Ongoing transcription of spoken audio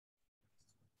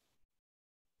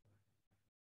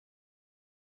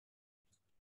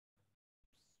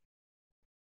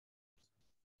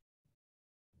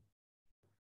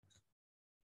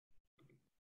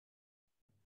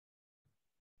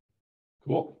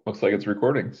Cool. Looks like it's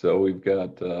recording. So we've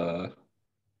got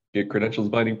Get Credentials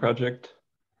Binding Project,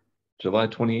 July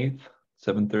 28th,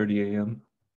 7:30 a.m.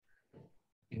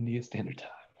 India Standard Time.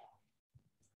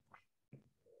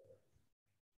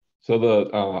 So the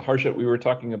Harshit we were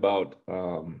talking about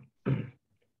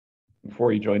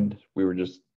before you joined, we were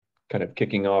just kind of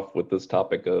kicking off with this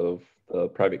topic of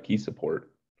private key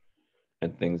support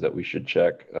and things that we should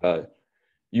check.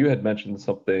 You had mentioned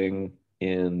something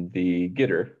in the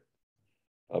Gitter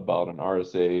about an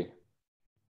RSA,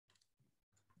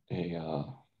 RSA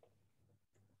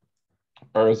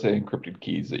encrypted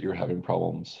keys that you're having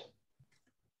problems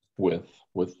with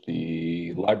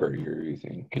the library you're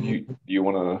using. Do you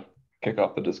want to kick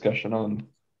off the discussion on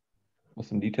with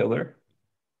some detail there?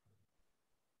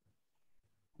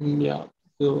 Yeah,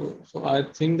 so I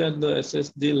think that the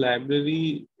SSD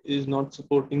library is not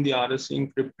supporting the RSA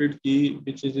encrypted key,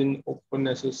 which is in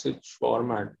OpenSSH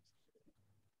format.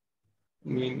 I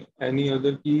mean, any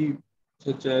other key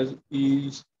such as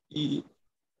ECDSA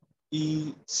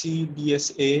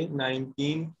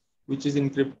 19, which is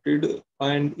encrypted,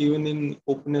 and even in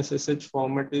OpenSSH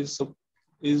format is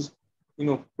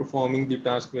performing the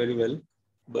task very well,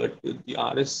 but the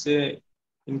RSA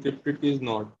encrypted key is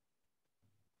not.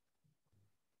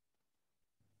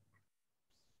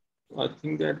 I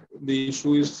think that the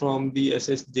issue is from the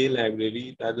SSJ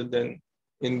library rather than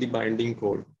in the binding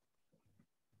code.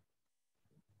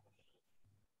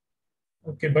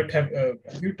 Okay, but have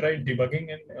you tried debugging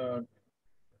and?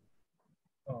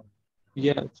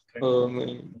 Yeah,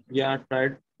 I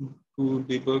tried to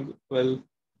debug. Well,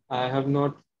 I have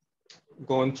not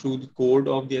gone through the code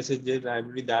of the SSJ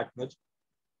library that much,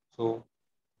 so.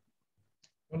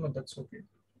 No, that's okay.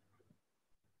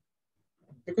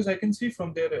 Because I can see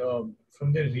from their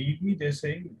README, they're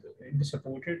saying in the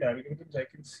supported algorithms, I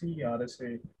can see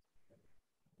RSA.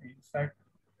 In fact,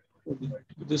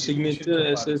 the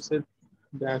signature SSH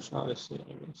dash RSA,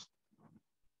 I guess.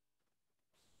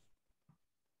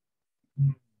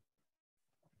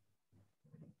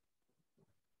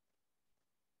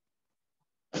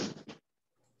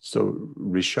 So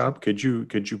Rishabh, could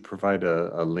you provide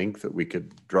a link that we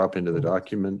could drop into the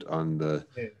document on the?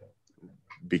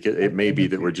 Because it may be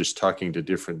that we're just talking to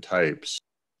different types.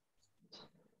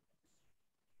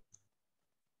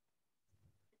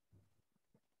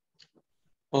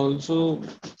 Also,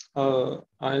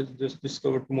 I just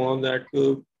discovered tomorrow that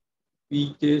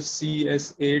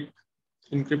PKCS8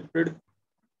 encrypted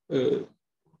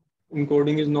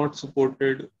encoding is not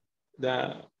supported.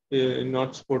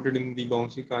 Not supported in the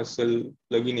Bouncy Castle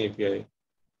plugin API.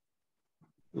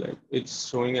 Like it's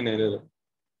showing an error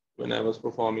when I was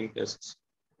performing tests.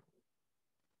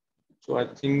 So I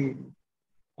think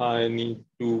I need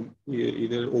to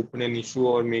either open an issue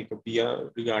or make a PR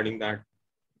regarding that.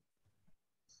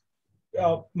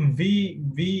 We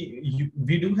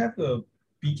do have a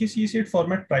PKCS8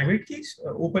 format private keys,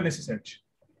 OpenSSH.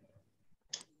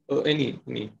 Any.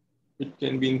 It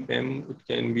can be in PEM. It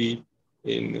can be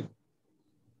in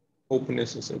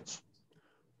OpenSSH.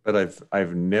 But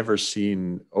I've never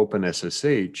seen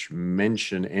OpenSSH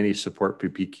mention any support for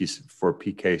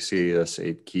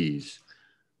PKCS8 keys.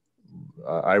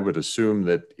 I would assume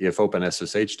that if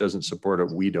OpenSSH doesn't support it,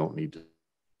 we don't need to.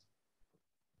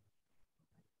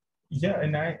 Yeah,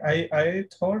 and I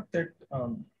thought that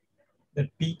the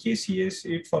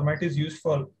PKCS8 format is used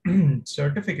for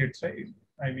certificates, right?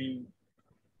 I mean,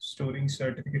 storing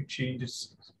certificate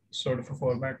changes, sort of a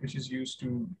format which is used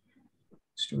to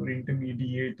store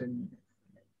intermediate and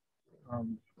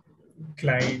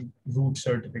client root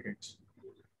certificates.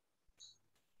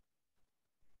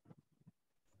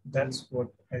 That's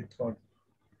what I thought.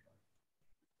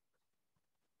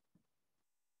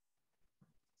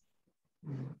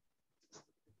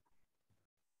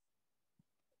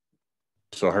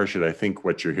 So Harshit, I think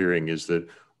what you're hearing is that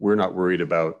we're not worried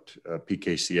about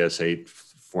PKCS8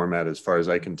 format as far as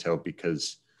I can tell,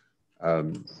 because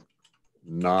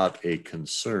not a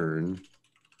concern,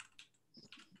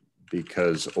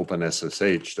 because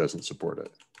OpenSSH doesn't support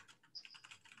it.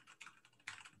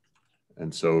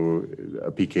 And so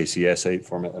a PKCS8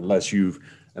 format, unless you've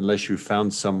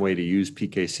found some way to use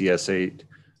PKCS8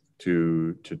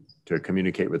 to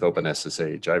communicate with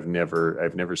OpenSSH, I've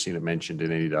never seen it mentioned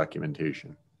in any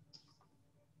documentation.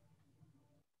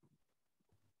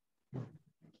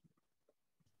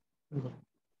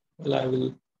 Well, I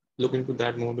will look into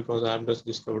that more because I have just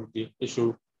discovered the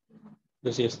issue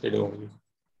just yesterday only.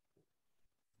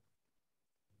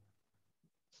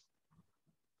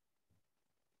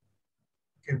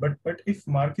 Okay, but if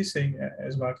Mark is saying,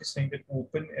 as Mark is saying that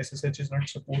Open SSH is not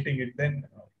supporting it, then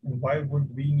why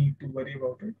would we need to worry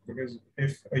about it? Because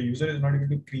if a user is not able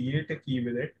to create a key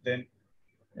with it, then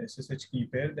SSH key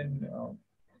pair, then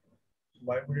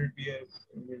why would it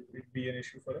be an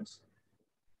issue for us?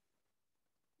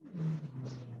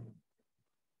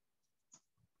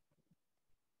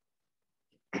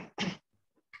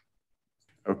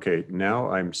 Okay, now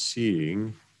I'm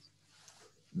seeing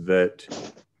that,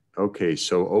 okay,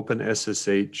 so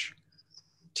OpenSSH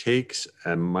takes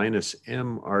a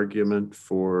 -m argument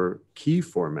for key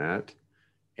format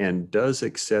and does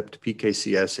accept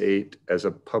PKCS8 as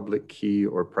a public key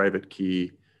or private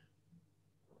key.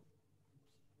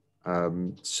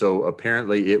 So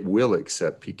apparently it will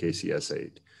accept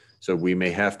PKCS8. So we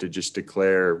may have to just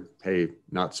declare, hey,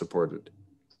 not supported.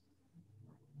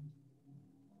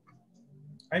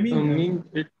 I mean,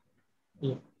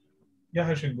 yeah. Yeah,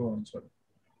 Harshit, go on, sorry.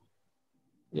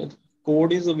 Yeah,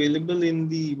 code is available in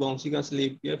the Bouncy Castle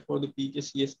API for the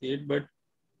PKCS8, but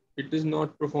it is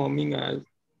not performing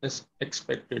as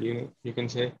expected. You can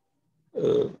say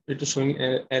it is showing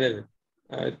error.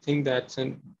 I think that's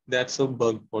a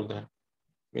bug for that.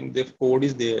 I mean, the code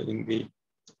is there in the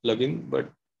plugin, but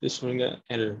it's showing an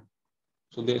error.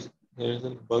 So there is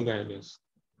a bug, I guess.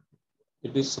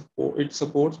 It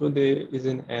supports, but there is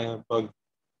a bug.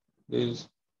 There is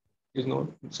not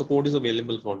support is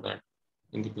available for that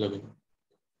in the plugin.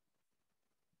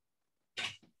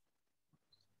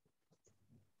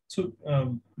 So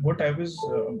what I was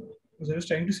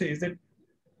trying to say is that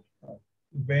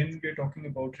when we're talking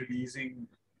about releasing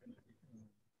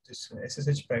this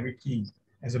SSH private key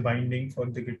as a binding for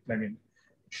the Git plugin,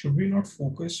 should we not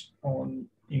focus on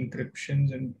encryptions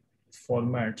and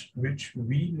formats which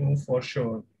we know for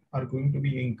sure are going to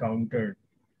be encountered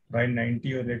by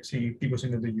 90 or let's say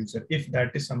 80% of the user, if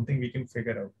that is something we can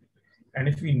figure out? And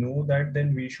if we know that,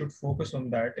 then we should focus on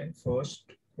that and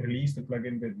first release the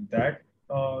plugin with that,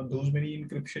 those many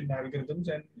encryption algorithms,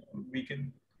 and we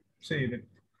can say that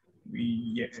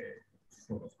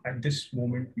at this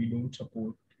moment, we don't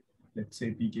support, let's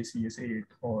say, PKCS8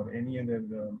 or any other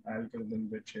algorithm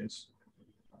which is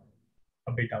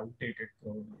a bit outdated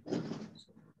probably.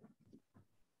 So,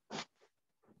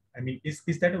 I mean,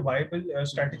 is that a viable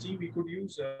strategy we could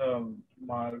use,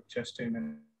 Mark, Justin,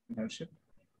 and Harshit?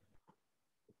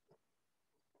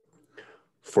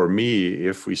 For me,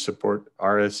 if we support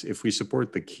if we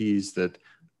support the keys that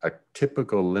a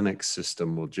typical Linux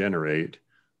system will generate,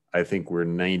 I think we're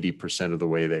 90% of the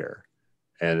way there.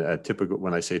 And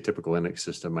when I say typical Linux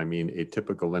system, I mean a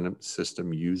typical Linux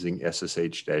system using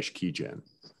SSH-keygen.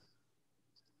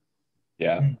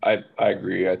 Yeah, I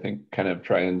agree. I think kind of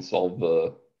try and solve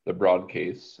the broad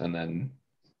case, and then,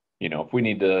 if we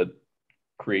need to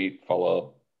create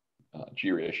follow-up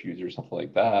Jira issues or something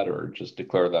like that, or just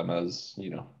declare them as,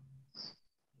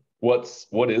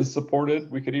 what is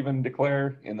supported, we could even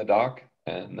declare in the doc.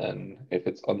 And then if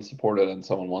it's unsupported and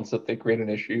someone wants it, they create an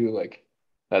issue, like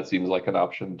that seems like an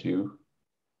option too.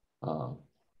 I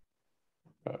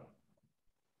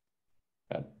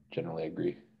generally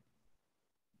agree.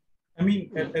 I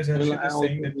mean, as Harshit is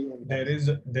saying that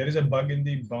there is a bug in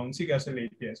the Bouncy Castle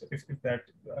API. So if that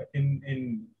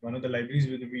in one of the libraries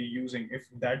we'll be using, if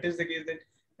that is the case, then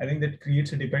I think that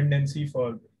creates a dependency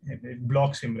for it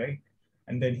blocks him, right?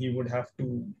 And then he would have to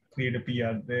create a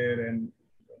PR there, and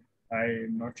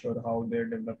I'm not sure how their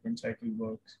development cycle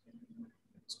works.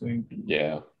 It's going to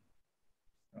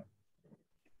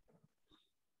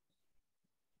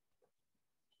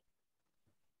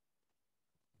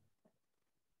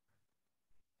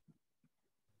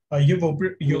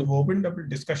You've opened up a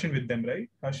discussion with them, right,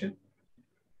 Harshit?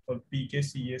 For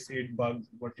PKCS8 bug,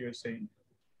 what you're saying?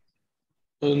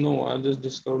 No, I just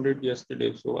discovered it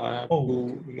yesterday, so I have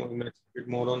to investigate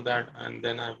more on that, and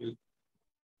then I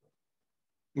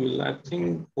will I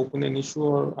think open an issue,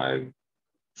 or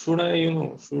should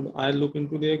I look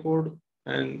into their code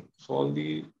and resolve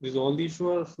the issue,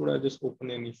 or should I just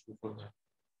open an issue for that?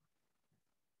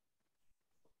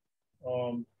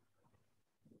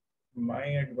 My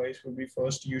advice would be,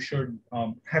 first you should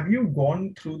have you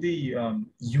gone through the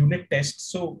unit tests?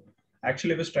 So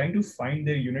actually I was trying to find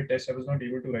their unit tests. I was not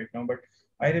able to right now, but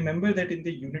I remember that in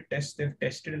the unit tests they've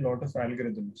tested a lot of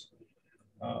algorithms,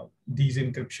 these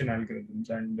encryption algorithms,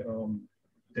 and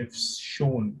they've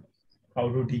shown how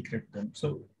to decrypt them.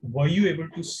 So were you able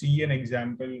to see an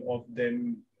example of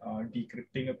them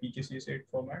decrypting a PKCS8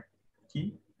 format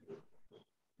key?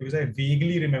 Because I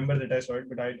vaguely remember that I saw it,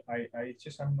 but I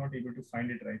just am not able to find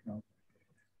it right now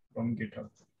from GitHub.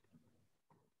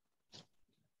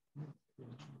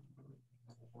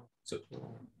 So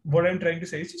what I'm trying to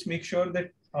say is just make sure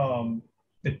that that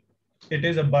it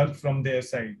is a bug from their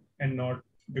side and not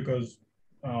because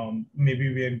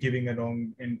maybe we are giving a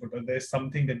wrong input or there's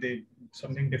something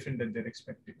something different that they're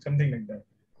expecting, something like that.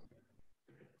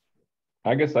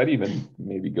 I guess I'd even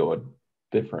maybe go a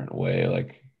different way.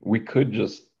 Like we could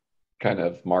just kind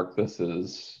of mark this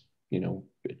as,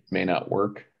 it may not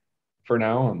work for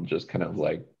now and just kind of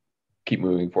like keep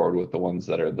moving forward with the ones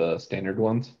that are the standard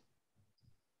ones.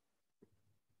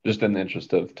 Just in the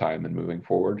interest of time and moving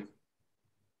forward.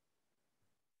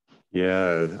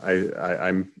 Yeah,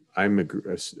 I'm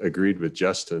agreed with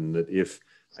Justin that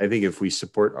I think if we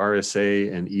support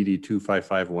RSA and ED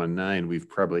 25519, we've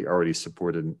probably already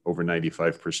supported over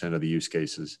 95% of the use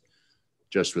cases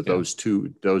just with those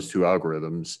two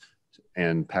algorithms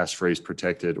and passphrase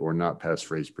protected or not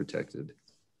passphrase protected.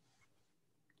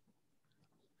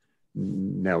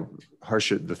 Now,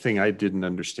 Harshit, the thing I didn't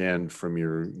understand from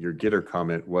your Gitter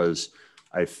comment was,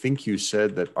 I think you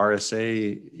said that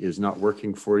RSA is not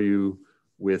working for you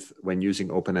when using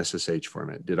OpenSSH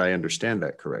format. Did I understand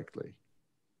that correctly?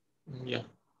 Yeah.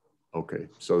 Okay,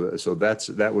 so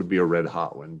that would be a red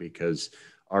hot one because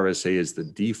RSA is the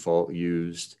default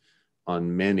used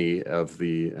on many of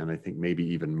the, and I think maybe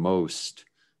even most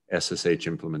SSH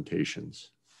implementations.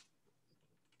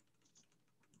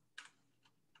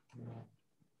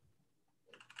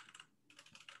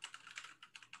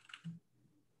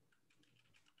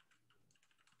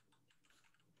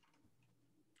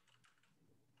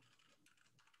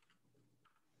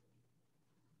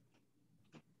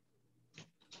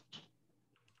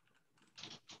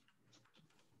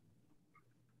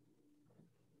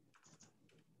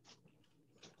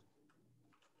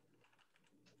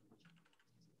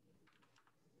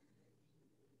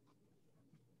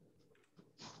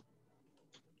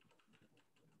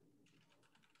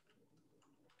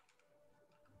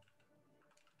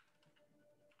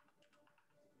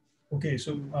 Okay,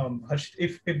 so Harsh,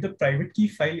 if the private key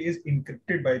file is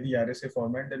encrypted by the RSA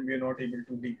format, then we are not able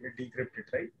to decrypt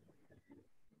it, right?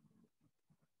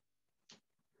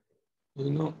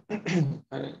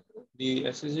 The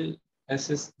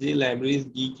SSJ library is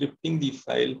decrypting the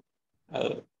file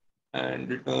and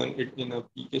return it in a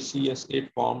PKCS8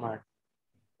 format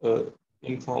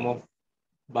in form of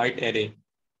byte array.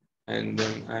 And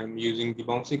then I'm using the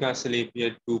bouncy castle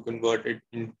API to convert it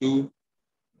into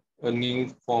a new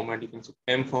format, you can say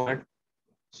PEM format,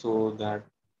 so that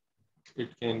it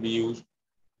can be used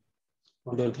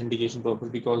for the authentication purpose,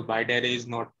 because byte array is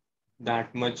not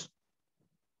that much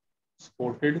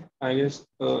supported, I guess.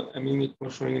 I mean, it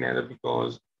was showing an error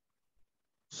because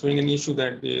showing an issue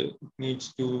that it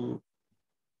needs to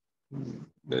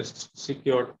the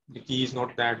key is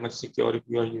not that much secure if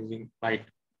you are using byte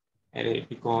array,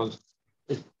 because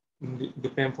the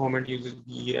PEM format uses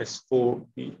BS4,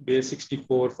 the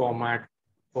base64 format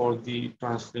for the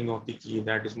transferring of the key.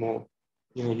 That is more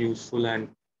useful and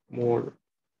more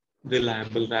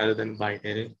reliable rather than byte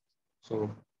array. So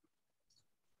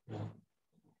yeah.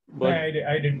 But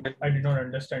I did not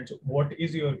understand. So what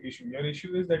is your issue? Your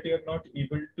issue is that you're not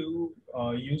able to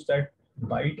use that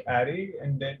byte array,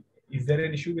 and then is there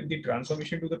an issue with the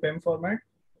transformation to the PEM format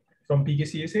from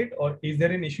PKCS8, or is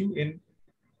there an issue in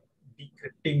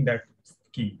decrypting that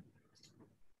key?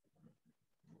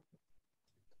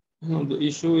 No, the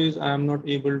issue is I am not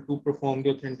able to perform the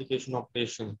authentication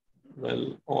operation.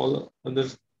 Well, all other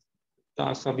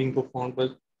tasks are being performed,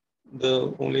 but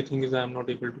the only thing is I am not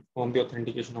able to perform the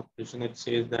authentication operation. It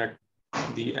says that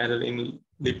the error in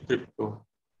lit crypto.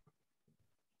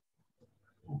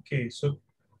 Okay, so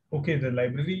the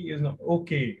library is not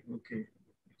okay.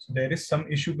 So there is some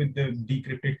issue with the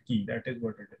decrypted key. That is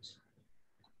what it is.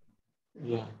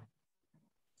 Yeah.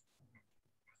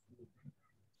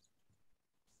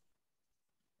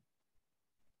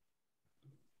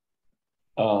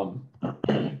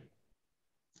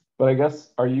 But I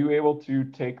guess, are you able to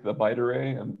take the byte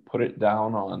array and put it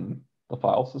down on the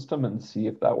file system and see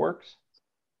if that works?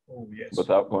 Oh, yes.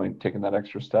 Without taking that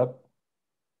extra step?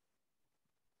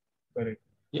 Correct.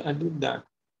 Yeah, I did that.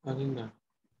 I did that.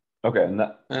 Okay, and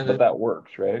that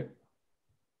works, right?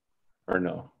 Or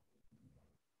no?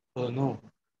 No.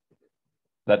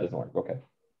 That doesn't work. Okay.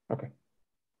 Okay.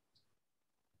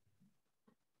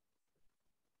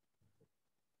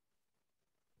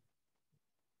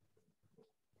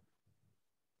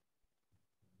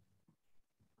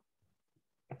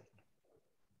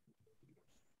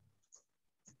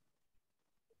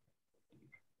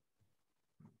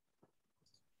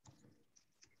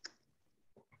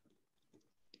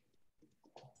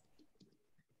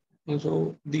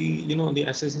 So the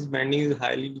SSH binding is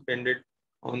highly dependent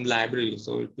on library.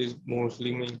 So it is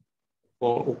mostly meant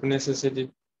for OpenSSH.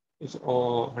 it's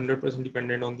all 100%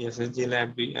 dependent on the SSJ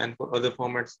library, and for other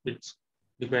formats, it's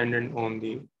dependent on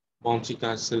the bouncy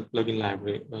castle plugin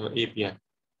library API.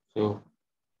 So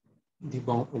the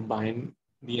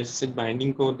the SSH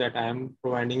binding code that I am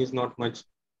providing is not much,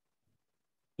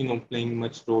 playing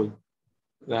much role.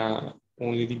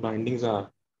 Only the bindings are. I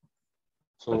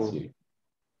So see.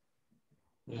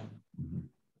 yeah.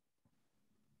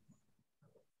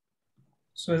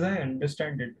 So as I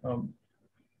understand it,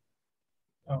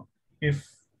 if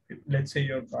let's say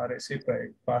your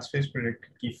RSA passphrase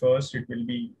predicted key first, it will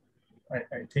be,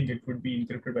 I think it would be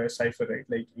encrypted by a cipher, right?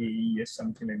 Like AES,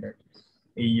 something like that,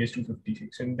 AES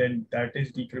 256, and then that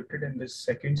is decrypted. And the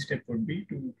second step would be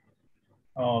to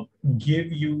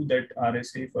give you that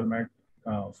RSA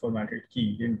formatted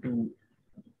key into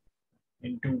a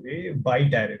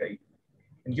byte array, right?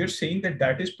 And you're saying that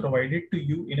that is provided to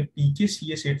you in a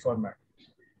PKCS8 format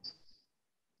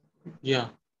Yeah.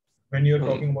 when you're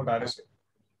talking about RSA.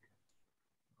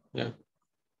 Yeah.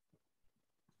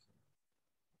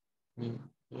 Yeah.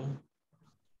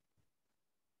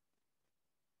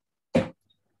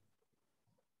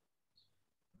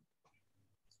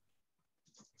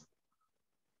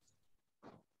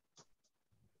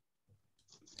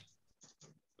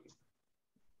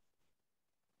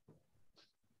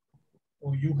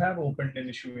 Oh, you have opened an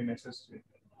issue in SSJ.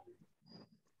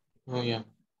 Oh yeah.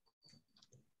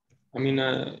 I mean,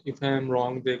 if I am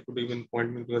wrong, they could even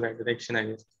point me to the right direction, I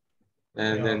guess.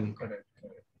 And Yeah, then correct.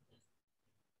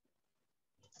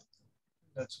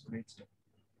 That's great stuff.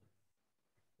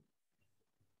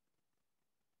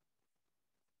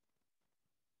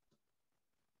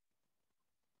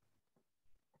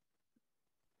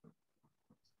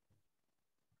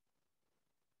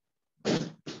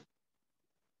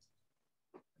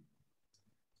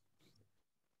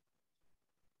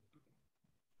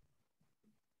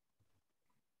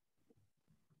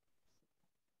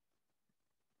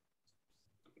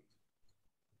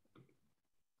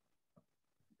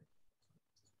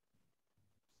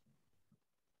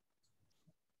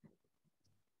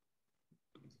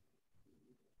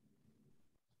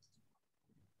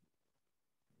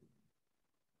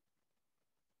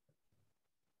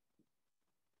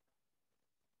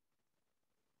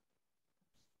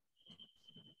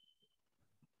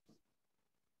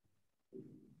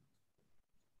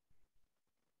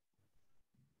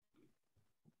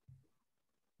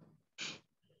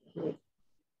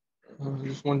 I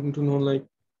just wanted to know, like,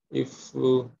 if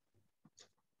the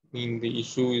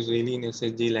issue is really in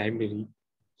SSJ library.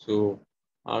 So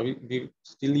are we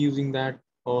still using that,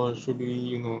 or should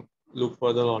we, look for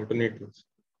other alternatives?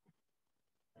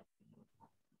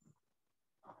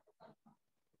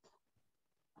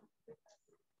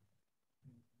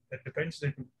 That depends.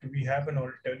 That do we have an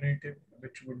alternative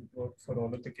which would work for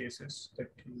all of the cases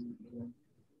that you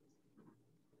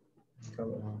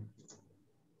cover?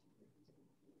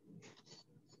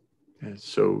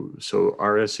 So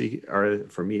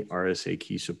for me, RSA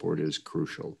key support is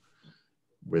crucial.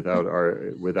 Without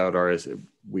RSA,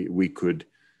 we could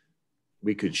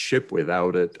ship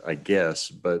without it, I guess,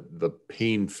 but the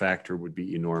pain factor would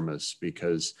be enormous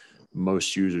because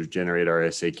most users generate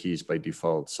RSA keys by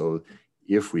default. So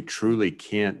if we truly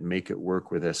can't make it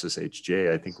work with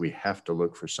SSHJ, I think we have to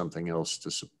look for something else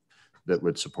that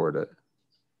would support it.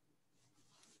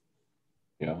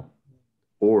 Yeah.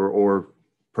 Or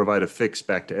provide a fix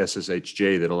back to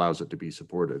SSHJ that allows it to be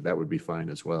supported. That would be fine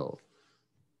as well.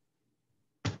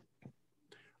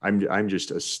 I'm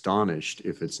just astonished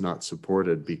if it's not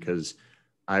supported, because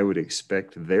I would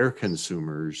expect their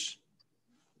consumers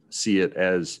see it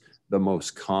as the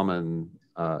most common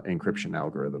encryption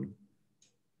algorithm.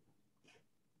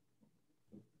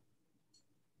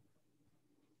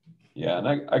 Yeah,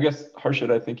 and I guess, Harshit,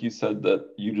 I think you said that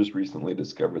you just recently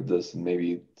discovered this, and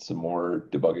maybe some more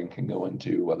debugging can go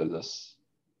into whether this,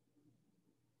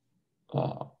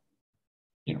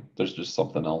 there's just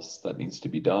something else that needs to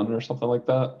be done or something like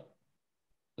that.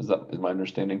 Is my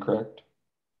understanding correct?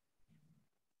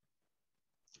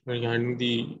 Regarding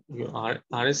the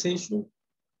RSA issue?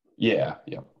 Yeah.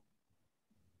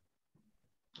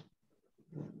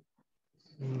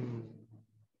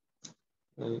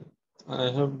 Well, I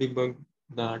have debugged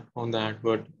that on that,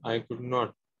 but I could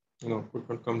not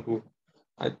come to.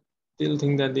 I still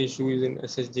think that the issue is in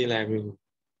SSJ library.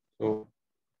 So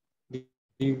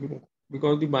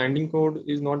because the binding code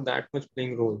is not that much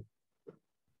playing role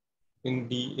in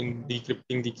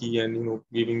decrypting the key and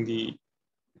giving the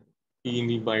key in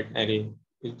the byte array.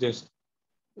 It's just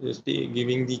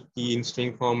giving the key in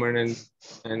string format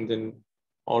and then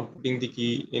outputting the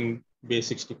key in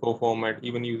base64 format,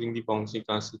 even using the bouncy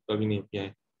castle plugin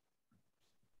API.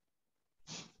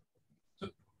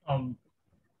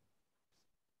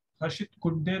 Harshit,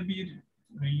 could there be a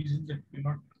reason that we're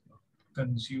not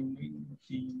consuming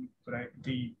the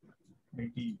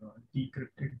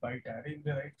decrypted byte array in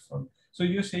the right form? So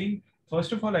you're saying,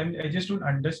 first of all, I just don't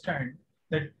understand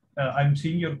that. I'm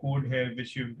seeing your code here,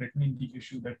 which you've written in the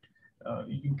issue, that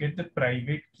you get the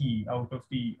private key out of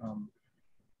the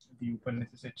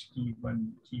OpenSSH key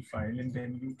one key file, and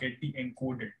then you get the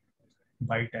encoded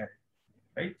byte array,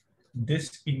 right?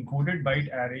 This encoded byte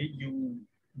array, you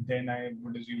then I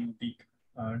would assume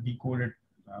decoded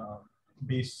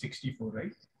base 64,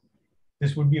 right?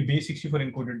 This would be a base 64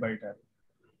 encoded byte array.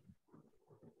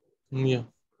 Yeah.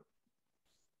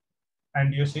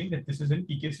 And you're saying that this is in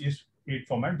PKCS8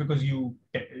 format because you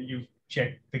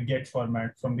checked the get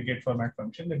format from the get format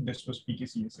function that this was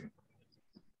PKCS8.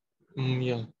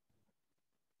 Yeah.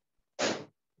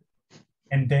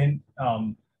 And then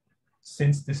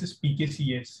since this is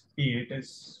PKCS8,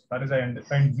 as far as I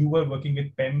understand, you were working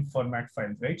with PEM format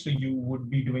files, right? So you would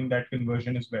be doing that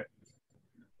conversion as well.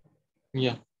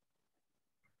 Yeah.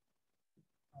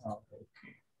 Okay.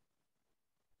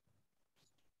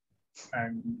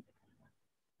 And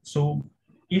so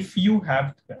if you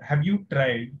have you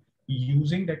tried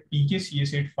using that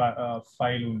PKCS8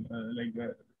 file,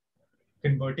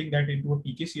 converting that into a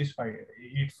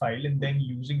PKCS8 file and then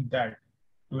using that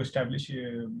to establish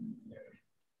an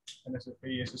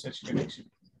SSH connection?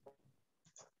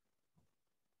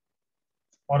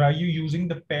 Or are you using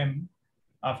the PEM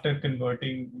after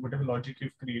converting whatever logic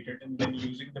you've created and then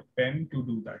using the PEM to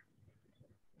do that?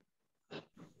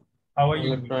 How are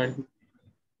you doing? Trying to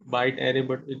byte array,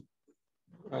 but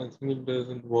I think it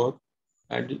doesn't work.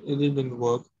 And it didn't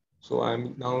work. So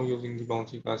I'm now using the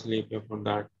bouncy castle API for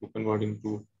that to convert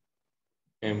into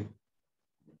M.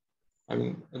 I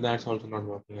mean, that's also not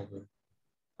working as well.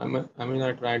 I mean,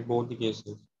 I tried both the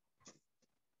cases.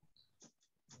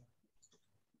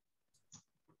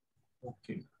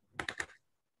 Okay.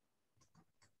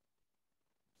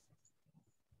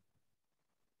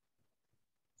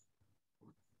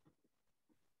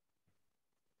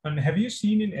 And have you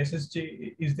seen in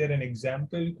SSJ, is there an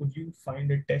example? Could you find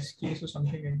a test case or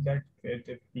something like that where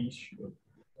the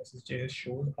SSJ has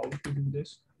showed how to do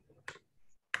this?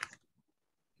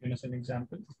 Give us an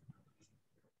example.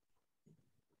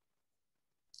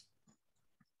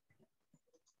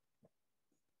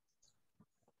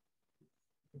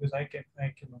 Because I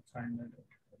cannot find that.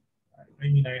 I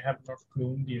mean, I have not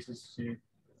cloned the SSJ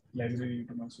library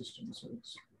to my system, so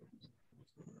it's.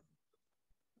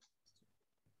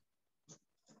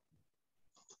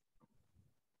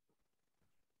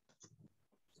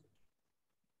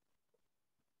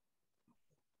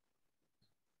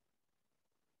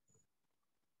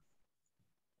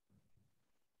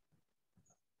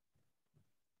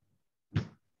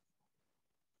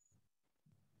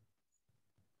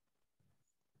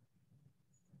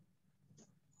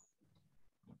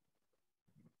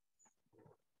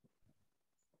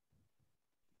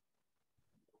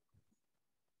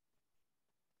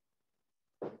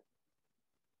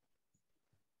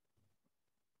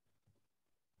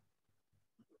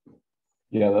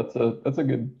 Yeah, that's a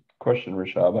good question,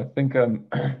 Rishab. I think I'm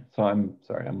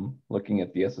sorry, I'm looking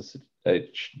at the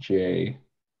SSHJ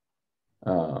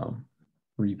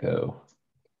repo,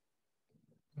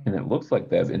 and it looks like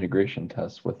they have integration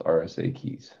tests with RSA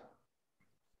keys.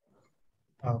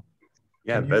 Oh.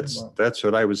 Yeah, that's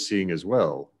what I was seeing as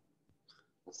well.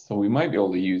 So we might be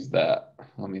able to use that.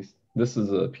 This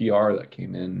is a PR that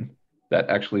came in that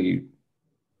actually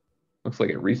looks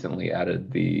like it recently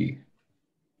added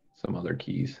some other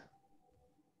keys.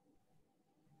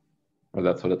 Or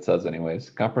that's what it says anyways.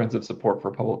 Comprehensive support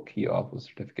for public key auth with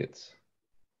certificates.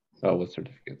 Oh, with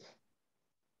certificates.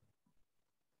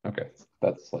 Okay,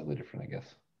 that's slightly different, I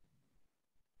guess.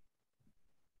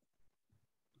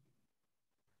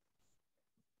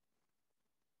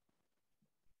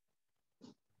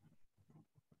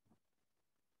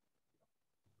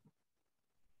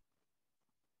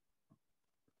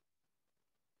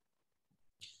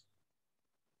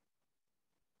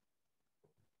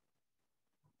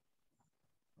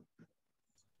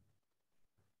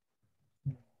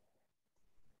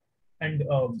 And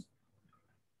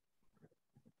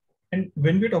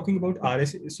when we're talking about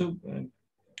RSA, so when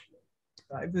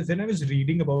I was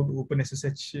reading about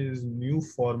OpenSSH's new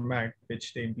format,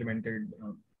 which they implemented,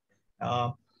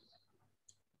 so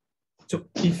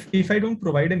if I don't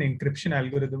provide an encryption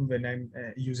algorithm when I'm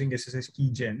using SSH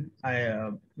keygen,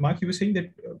 Mark, you were saying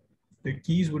that the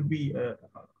keys would be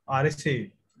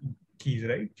RSA keys,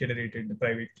 right? Generated, the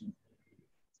private key.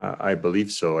 I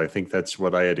believe so. I think that's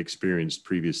what I had experienced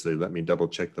previously. Let me double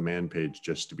check the man page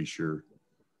just to be sure.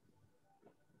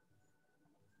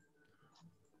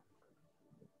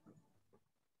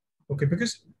 Okay,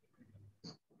 because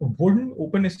wouldn't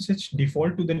OpenSSH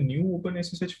default to the new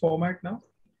OpenSSH format now?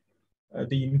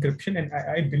 The encryption, and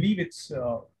I believe it's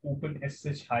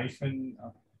OpenSSH hyphen.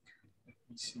 Let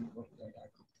me see what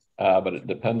that. But it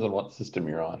depends on what system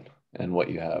you're on and what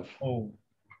you have. Oh,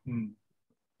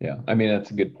 Yeah, I mean,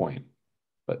 that's a good point.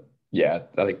 But yeah,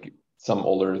 like some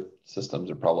older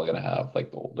systems are probably going to have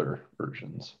like the older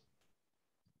versions.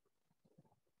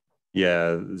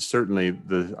 Yeah, certainly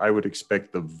I would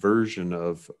expect the version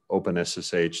of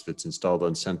OpenSSH that's installed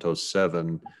on CentOS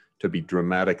 7 to be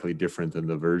dramatically different than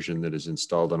the version that is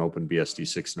installed on OpenBSD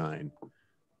 6.9,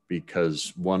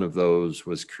 because one of those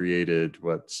was created,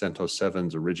 CentOS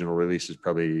 7's original release is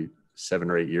probably 7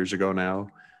 or 8 years ago now,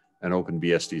 and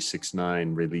OpenBSD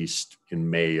 6.9 released in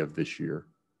May of this year.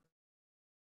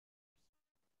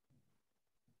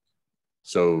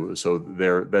 So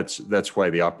there, that's why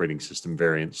the operating system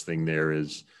variance thing there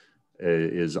is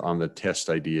on the test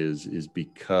ideas, is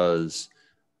because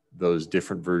those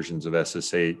different versions of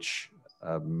SSH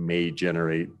may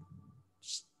generate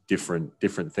different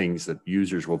things that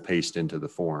users will paste into the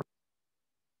form.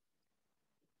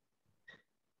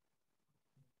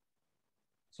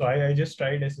 So I just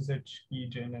tried SSH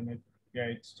keygen, and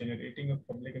it's generating a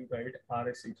public and private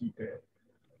RSA key pair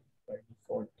by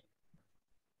default.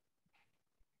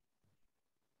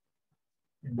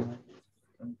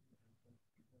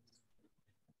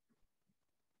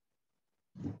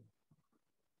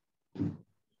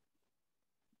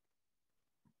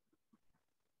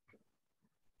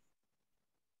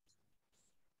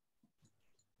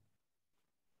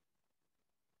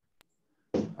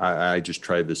 I just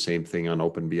tried the same thing on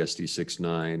OpenBSD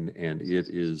 6.9, and it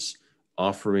is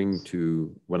offering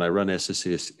to, when I run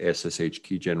SSH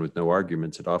keygen with no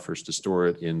arguments, it offers to store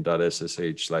it in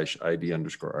 .ssh/id_RSA.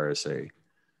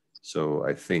 So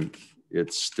I think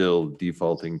it's still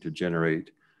defaulting to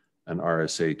generate an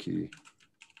RSA key.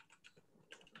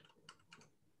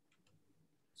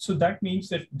 So that means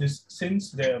that since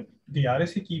the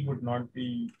RSA key would not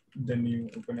be the new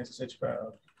OpenSSH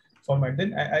format,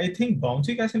 then I think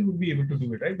Bouncy Castle would be able to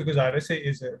do it, right? Because RSA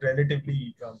is a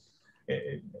relatively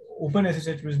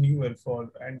OpenSSH was newer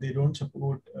and they don't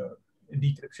support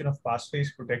decryption of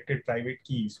passphrase protected private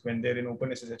keys when they're in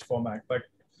OpenSSH format. But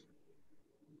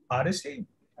RSA,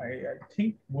 I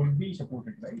think, would be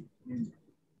supported, right?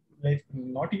 Like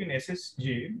not even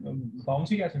SSJ,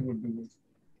 Bouncy Castle would do it.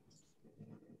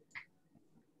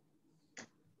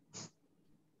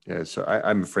 Yeah, so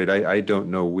I'm afraid I don't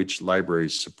know which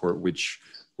libraries support which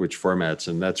formats,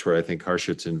 and that's where I think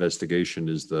Harshit's investigation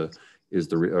or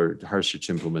Harshit's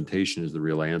implementation is the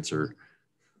real answer.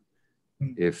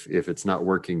 If it's not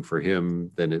working for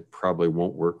him, then it probably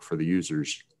won't work for the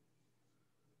users.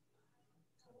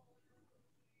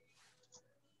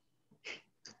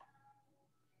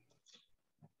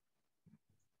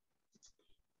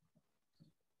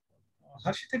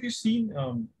 Harshit, have you seen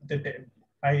that?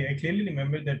 I clearly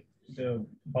remember that the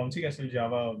Bouncy Castle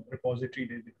Java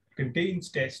repository contains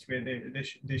tests where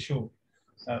they show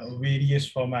various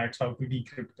formats, how to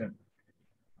decrypt them.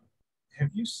 Have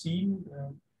you seen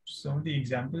some of the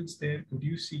examples there? Could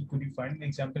you find an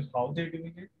example how they're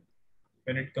doing it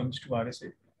when it comes to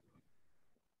RSA?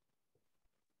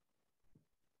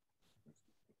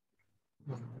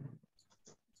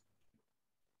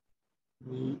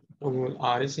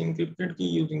 RSA encrypted key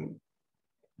using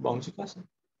Bouncy Castle?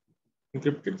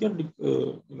 Encrypted key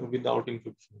or without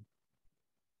encryption?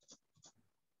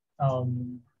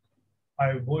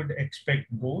 I would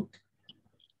expect both.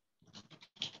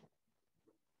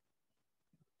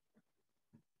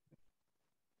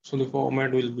 So the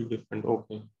format will be different.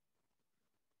 Okay.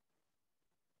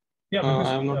 Yeah, because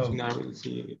I have not seen. I will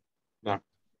see that.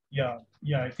 Yeah,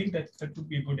 I think that would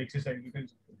be a good exercise,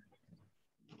 because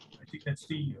I think that's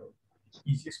the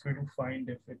easiest way to find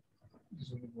if it is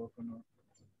going to work or not,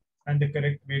 and the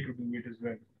correct way to do it as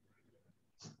well.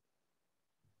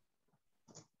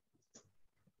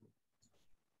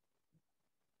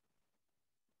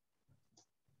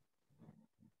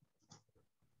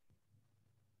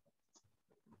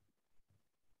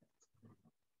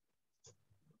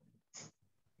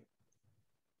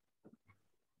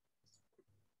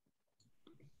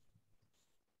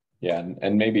 Yeah,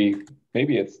 and maybe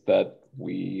it's that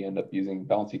we end up using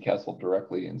Bouncy Castle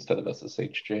directly instead of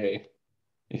SSHJ,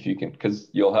 if you can, because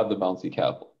you'll have the Bouncy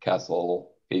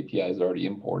Castle APIs already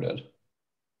imported.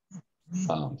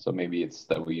 So maybe it's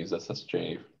that we use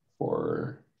SSJ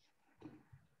for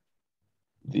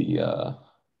the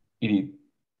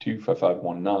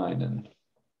 825519 and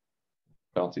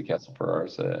Bouncy Castle for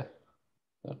RSA.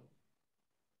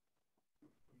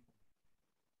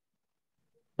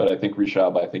 But I think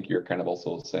Rishab, I think you're kind of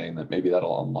also saying that maybe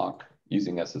that'll unlock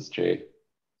using SSJ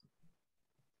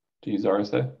to use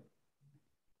RSA.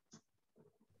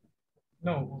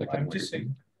 No, That kind of I'm what just you're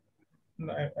saying.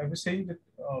 No, I was saying that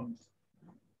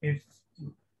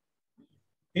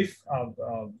if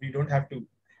we don't have to,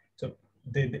 so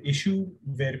the issue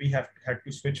where we had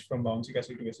to switch from bouncy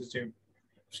castle to SSJ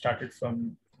started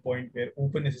from the point where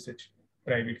OpenSSH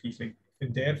private keys, like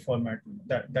with their format,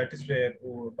 that is where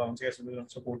bouncy castle was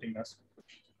not supporting us.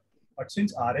 But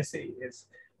since RSA is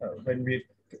when we're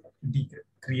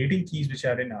creating keys which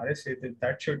are in RSA,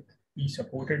 that should be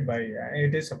supported by,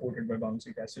 it is supported by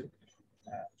bouncy castle.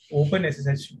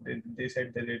 OpenSSH, they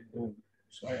said that it won't.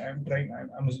 So I'm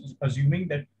assuming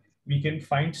that we can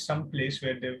find some place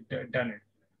where they've done it.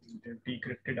 They've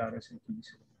decrypted RSA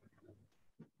keys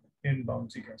in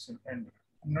bouncy castle. And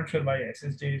I'm not sure why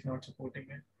SSJ is not supporting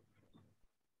it.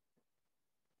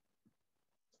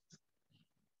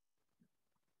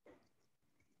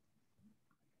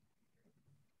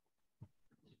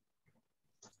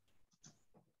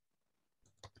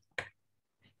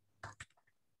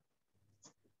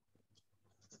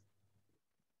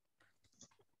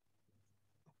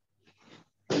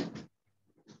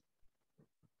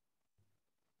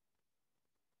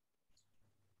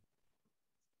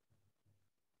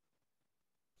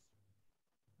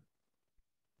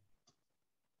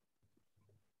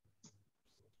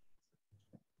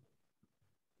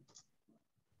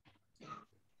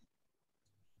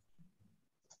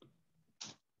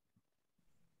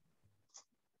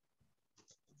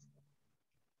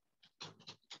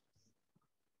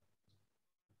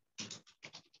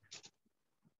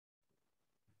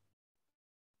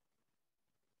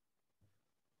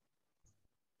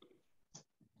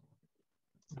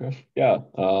 Okay. Yeah.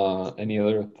 Any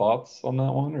other thoughts on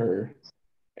that one, or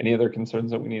any other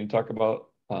concerns that we need to talk about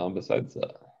besides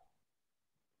that?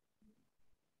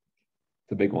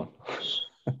 The big one.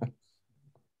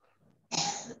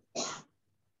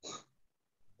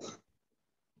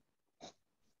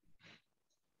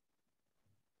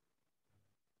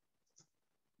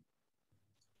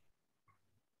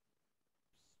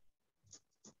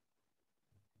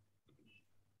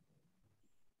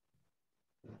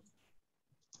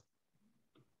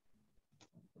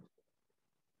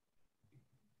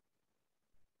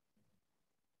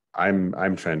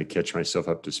 I'm trying to catch myself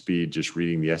up to speed just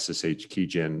reading the SSH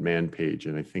keygen man page,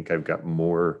 and I think I've got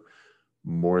more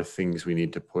things we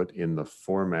need to put in the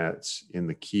formats in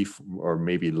the key, or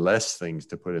maybe less things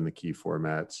to put in the key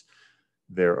formats.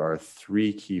 There are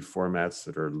 3 key formats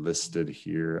that are listed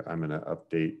here. I'm going to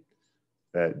update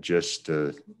that just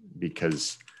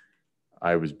because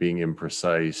I was being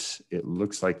imprecise. It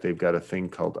looks like they've got a thing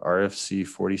called RFC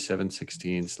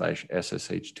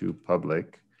 4716/SSH2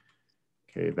 public.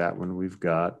 Okay, that one we've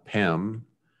got, PEM,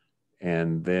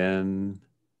 and then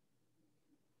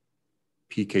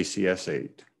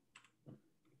PKCS8.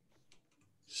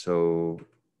 So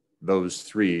those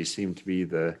 3 seem to be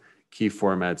the key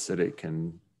formats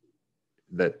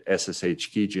that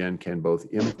SSH keygen can both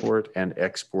import and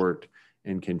export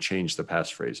and can change the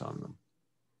passphrase on them.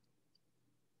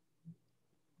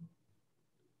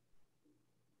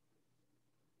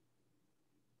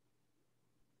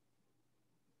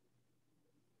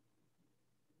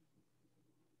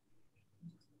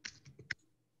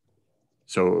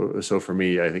 So for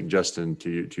me, I think, Justin,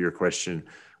 to your question,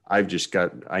 I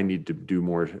need to do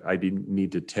more. I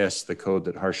need to test the code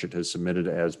that Harshit has submitted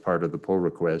as part of the pull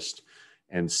request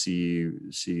and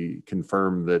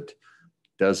confirm that,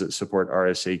 does it support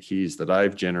RSA keys that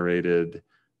I've generated?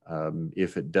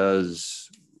 If it does,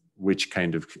 which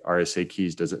kind of RSA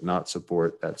keys does it not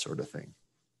support? That sort of thing.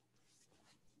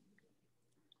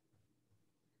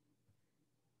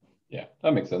 Yeah,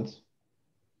 that makes sense.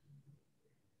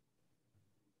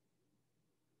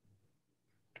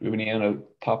 Do we have any other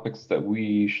topics that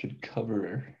we should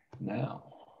cover now?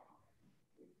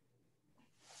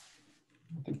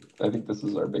 I think this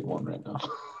is our big one right now.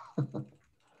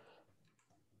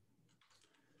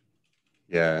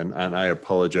 Yeah, and I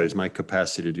apologize. My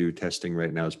capacity to do testing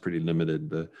right now is pretty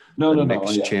limited. The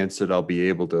next chance that I'll be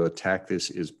able to attack this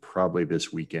is probably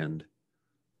this weekend.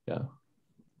 Yeah.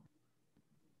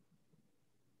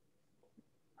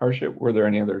 Harshit, were there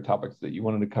any other topics that you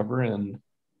wanted to cover in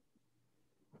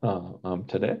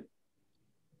today?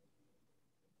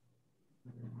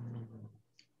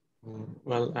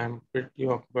 Well, I'm pretty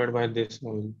occupied by this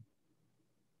only.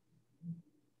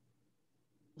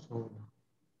 So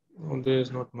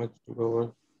there's not much to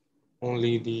cover.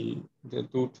 Only the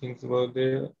 2 things were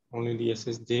there. Only the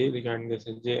SSJ, regarding the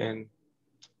SSJ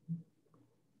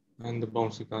and the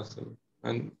bouncy castle,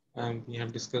 and we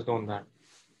have discussed on that.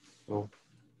 So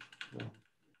yeah.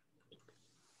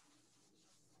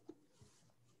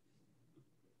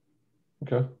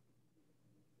 Okay.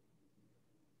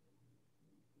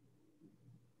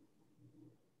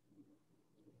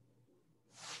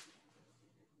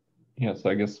 Yeah, so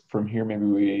I guess from here, are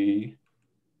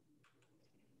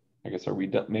we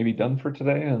done, maybe done for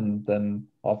today? And then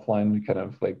offline, we kind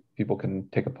of like people can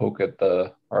take a poke at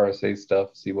the RSA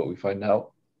stuff, see what we find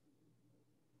out.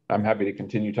 I'm happy to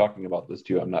continue talking about this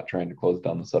too. I'm not trying to close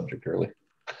down the subject early.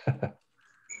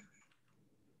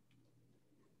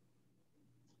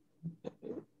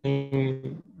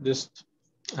 Just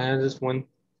I have just one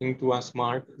thing to ask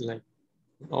Mark, like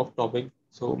off topic.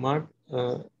 So Mark,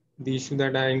 the issue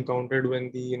that I encountered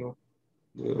when the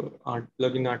art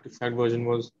plugin artifact version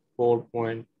was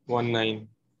 4.19.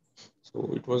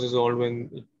 So it was resolved when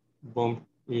it bumped.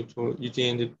 You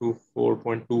changed it to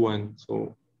 4.21.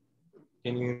 So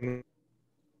can you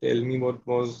tell me what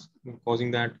was causing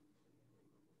that?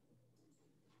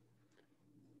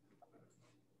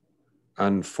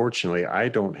 Unfortunately, I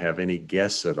don't have any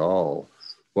guess at all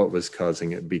what was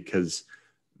causing it, because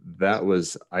that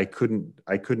was I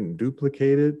couldn't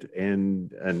duplicate it,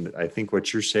 and I think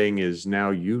what you're saying is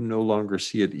now you no longer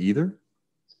see it either.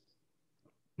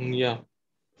 Yeah.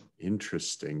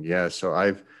 Interesting. Yeah. So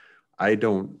I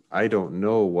don't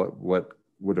know what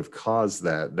would have caused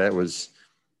that. That was,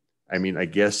 I mean, I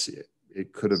guess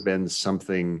it could have been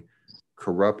something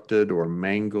corrupted or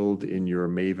mangled in your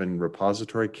Maven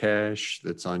repository cache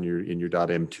that's on in your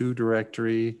 .m2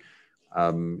 directory.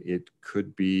 It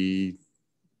could be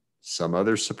some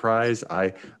other surprise.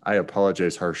 I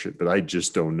apologize, Harshit, but I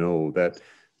just don't know. That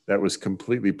was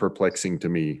completely perplexing to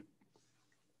me.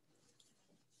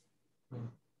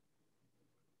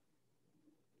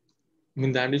 I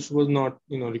mean, that issue was not,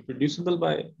 reproducible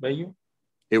by you.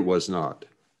 It was not.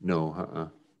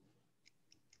 No.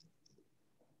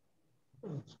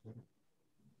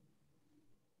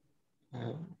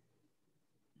 I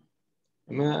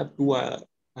mean, I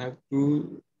have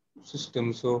two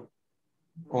systems. So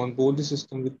on both the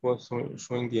systems, it was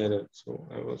showing the error. So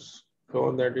I was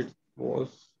sure that it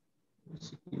was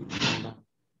basically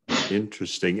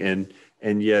Interesting.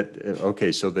 And yet,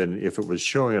 okay, so then if it was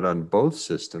showing it on both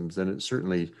systems, then it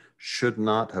certainly should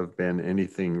not have been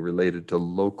anything related to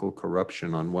local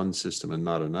corruption on one system and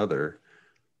not another.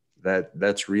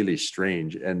 That's really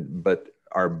strange. But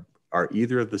are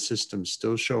either of the systems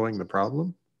still showing the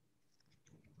problem?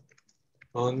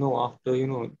 no, after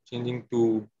changing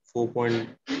to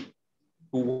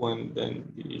 4.21,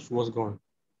 then the issue was gone.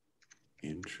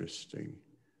 Interesting.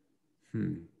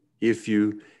 If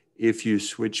you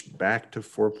switch back to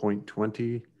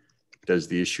 4.20, does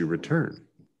the issue return?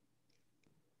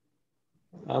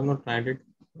 I've not tried it,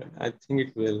 but I think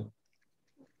it will.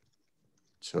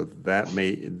 So that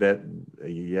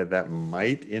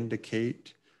might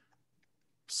indicate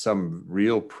some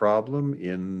real problem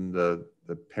in the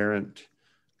parent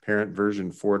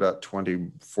version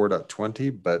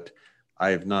 4.20, but I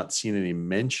have not seen any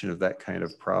mention of that kind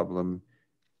of problem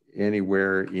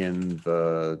anywhere in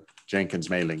the Jenkins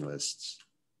mailing lists.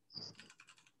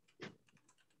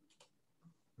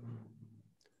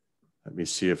 Let me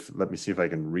see if I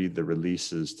can read the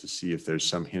releases to see if there's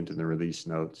some hint in the release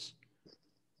notes.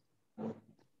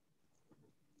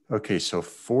 Okay, so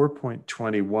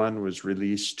 4.21 was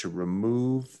released to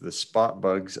remove the spot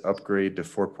bugs upgrade to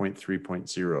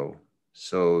 4.3.0.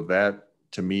 So that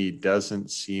to me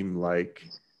doesn't seem like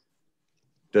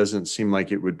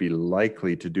it would be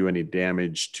likely to do any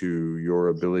damage to your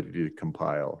ability to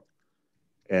compile.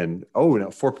 And now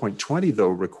 4.20 though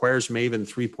requires Maven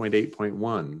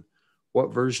 3.8.1.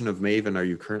 What version of Maven are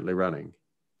you currently running?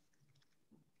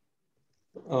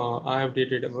 I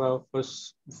updated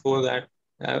first before that.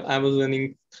 I was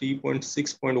running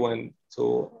 3.6.1,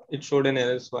 so it showed an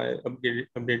error, so I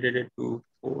updated it to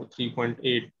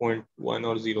 3.8.1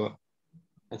 or 0.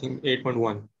 I think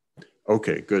 8.1.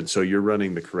 Okay, good. So you're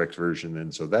running the correct version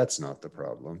then, so that's not the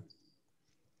problem.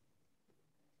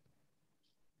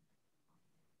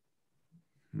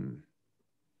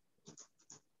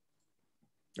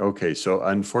 Okay, so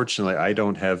unfortunately, I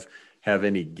don't have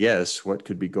any guess what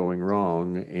could be going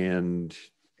wrong, and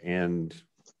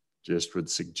just would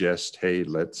suggest, hey,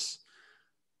 let's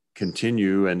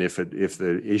continue, and if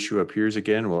the issue appears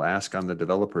again, we'll ask on the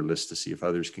developer list to see if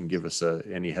others can give us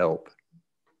any help.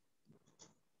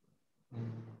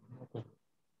 Okay.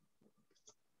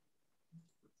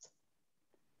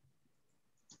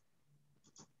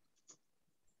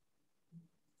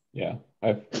 Yeah,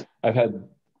 I've had,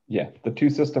 the two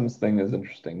systems thing is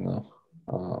interesting though.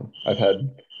 I've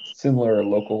had similar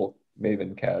local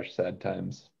Maven cache sad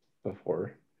times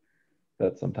before.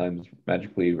 that sometimes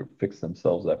magically fix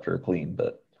themselves after a clean,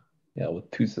 but yeah, with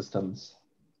two systems,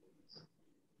 it's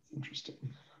interesting.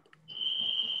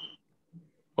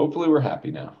 Hopefully we're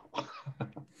happy now.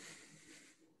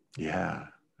 Yeah.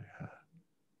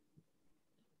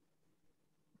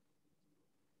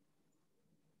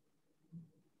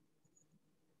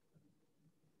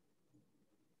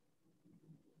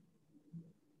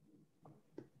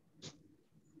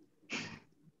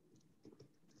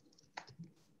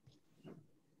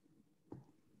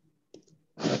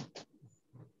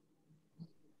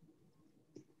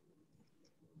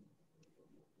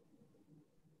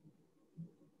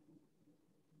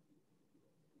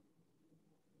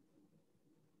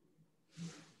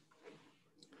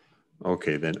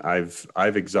 Okay, then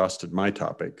I've exhausted my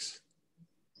topics.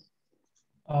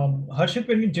 Harshit,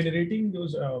 when you're generating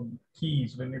those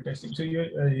keys, when you're testing, so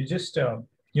you just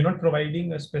you're not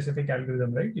providing a specific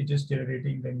algorithm, right? You're just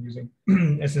generating them using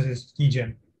SSH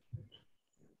keygen.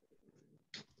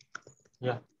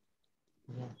 Yeah.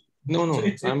 No.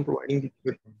 So I'm providing the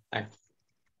good act.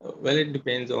 Well, it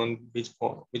depends on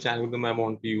which algorithm I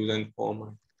want to use and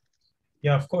format.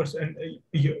 yeah, of course, and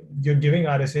you're giving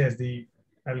RSA as the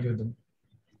algorithm,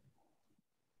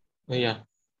 Yeah.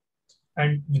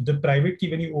 and the private key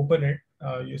when you open it,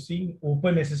 you're seeing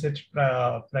open SSH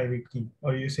private key,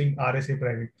 or you're seeing RSA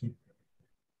private key.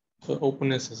 So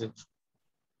open SSH.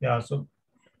 Yeah, so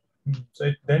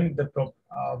then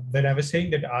when I was saying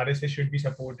that RSA should be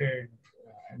supported,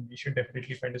 and we should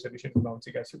definitely find a solution for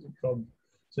bouncy castle problem.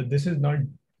 So this is not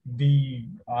the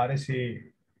RSA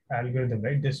algorithm,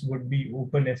 right? This would be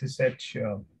open SSH.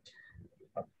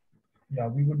 Yeah,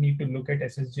 we would need to look at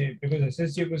SSJ because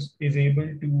SSJ is able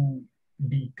to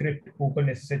decrypt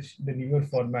open SSH, the newer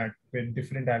format, with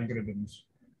different algorithms.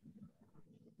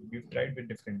 We've tried with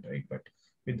different, right? But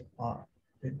with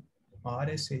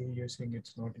RSA, you're saying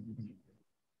it's not easy.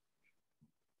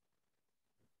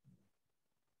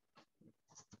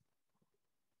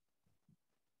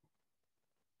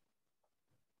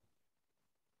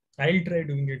 I'll try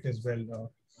doing it as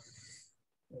well.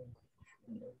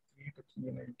 Create a key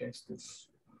and I'll test this.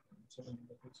 System.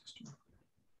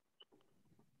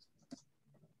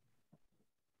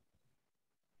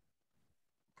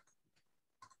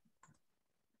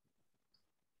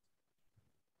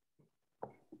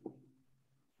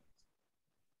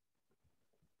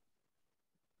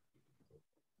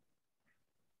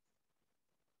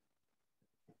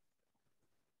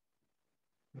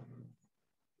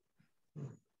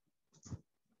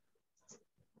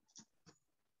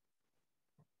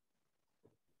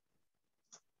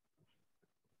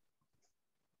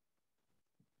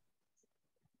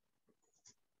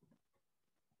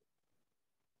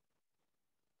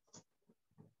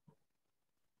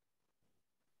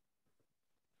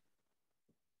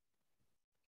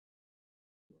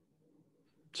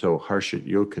 So Harshit,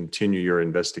 you'll continue your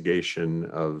investigation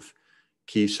of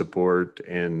key support,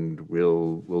 and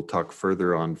we'll talk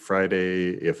further on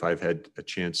Friday. If I've had a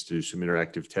chance to do some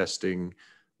interactive testing,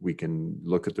 we can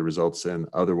look at the results then.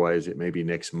 Otherwise, it may be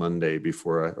next Monday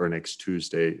or next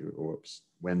Tuesday or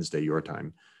Wednesday your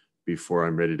time before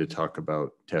I'm ready to talk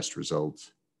about test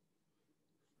results.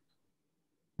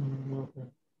 Okay.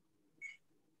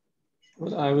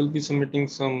 Well, I will be submitting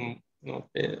some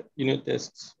unit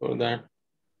tests for that,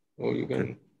 so you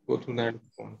can go through that.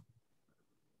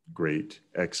 Great,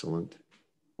 excellent.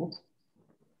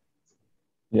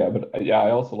 Yeah, but yeah,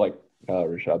 I also like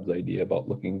Rishab's idea about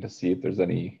looking to see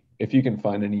if you can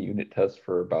find any unit tests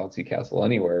for Bouncy Castle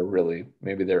anywhere, really.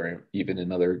 Maybe they're even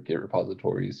in other Git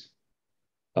repositories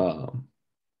for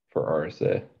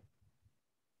RSA.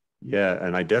 Yeah,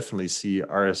 and I definitely see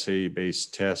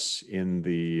RSA-based tests in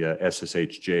the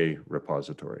SSHJ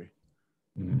repository.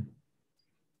 Mm-hmm.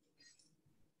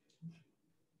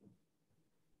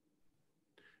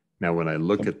 Now, when I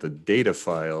look at the data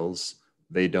files,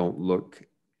 they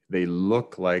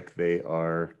look like they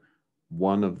are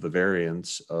one of the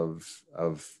variants of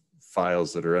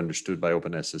files that are understood by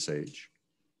OpenSSH.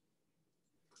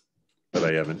 But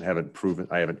I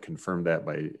haven't confirmed that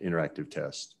by interactive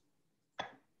test.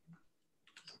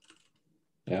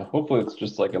 Yeah, hopefully it's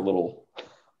just like a little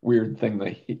weird thing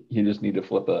that you just need to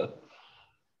flip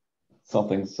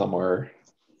something somewhere.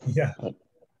 Yeah.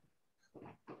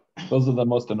 Those are the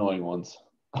most annoying ones.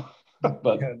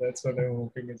 But yeah, that's what I'm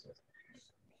hoping as well.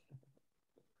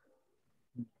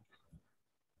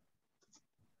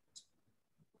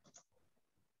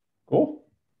 Cool.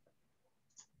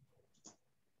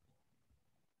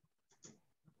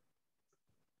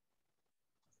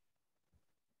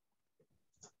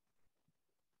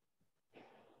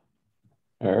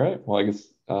 All right. Well, I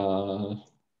guess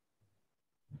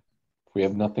we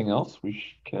have nothing else, we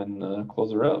can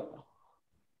close her out.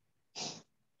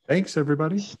 Thanks,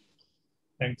 everybody.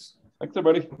 Thanks. Thanks,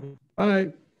 everybody.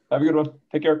 Bye. Have a good one.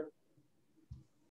 Take care.